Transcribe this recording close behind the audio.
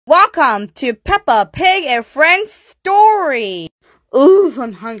Welcome to Peppa Pig and Friends story. Ooh,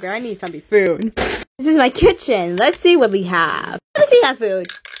 I'm hungry. I need some food. This is my kitchen. Let's see what we have. Let me see that food.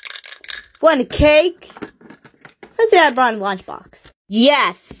 Want a cake? Let's see I brought a lunchbox.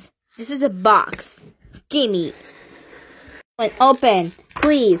 Yes, this is a box. Gimme. I want open.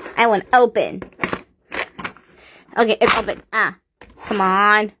 Please, I want open. Okay, it's open. Come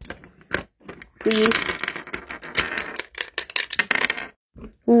on. Please.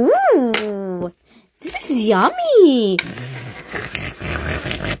 Ooh, this is yummy.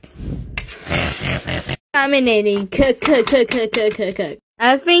 Dominating. Cook.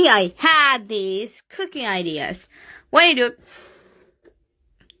 I think I had these cooking ideas. What do you do?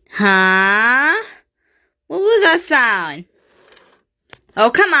 Huh? What was that sound?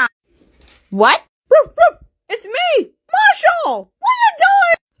 Oh, come on. What? It's me, Marshall. What are you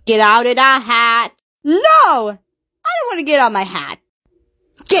doing? Get out of that hat. No, I don't want to get out of my hat.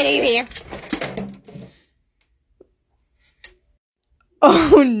 Get in here.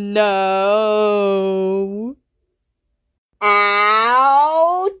 Oh, no.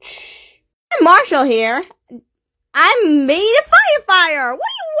 Ouch. I'm Marshall here. I made a fire. What do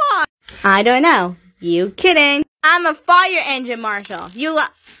you want? I don't know. You kidding. I'm a fire engine, Marshall.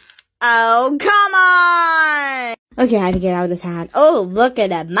 Oh, come on. Okay, I had to get out of this hat. Oh, look at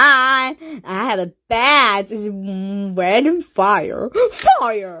that. I have a badge. It's red and fire.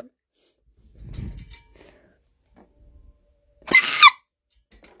 Fire.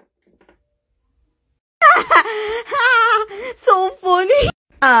 So funny.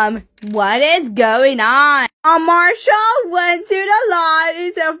 What is going on? Marshall went to the lot.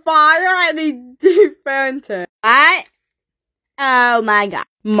 It's a fire and he defended. What? Oh my God.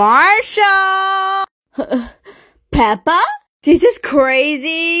 Marshall! Peppa? This is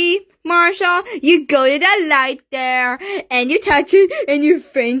crazy, Marshall. You go to the light there and you touch it and you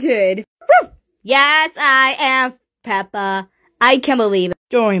fainted. Yes, I am Peppa. I can't believe it.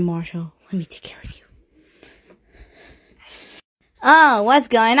 Don't worry, Marshall. Let me take care of you. Oh, what's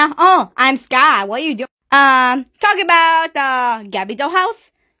going on? Oh, I'm Sky. What are you doing? Talk about the Gabby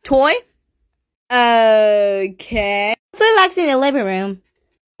dollhouse toy. Okay. Let's relax in the living room.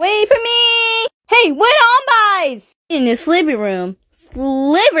 Wait for me! Hey, what on, guys? In the sleeping room.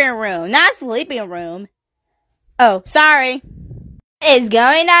 Living room, not sleeping room. Oh, sorry. What is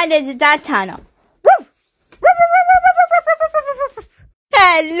going on? This is that tunnel.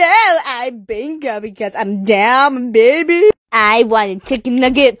 Hello, I'm Bingo because I'm down, baby. I wanted chicken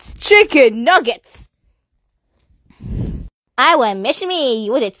nuggets. I want Miss Me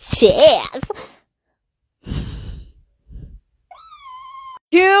with a cheese.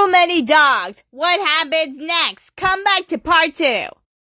 Too many dogs. What happens next? Come back to part 2.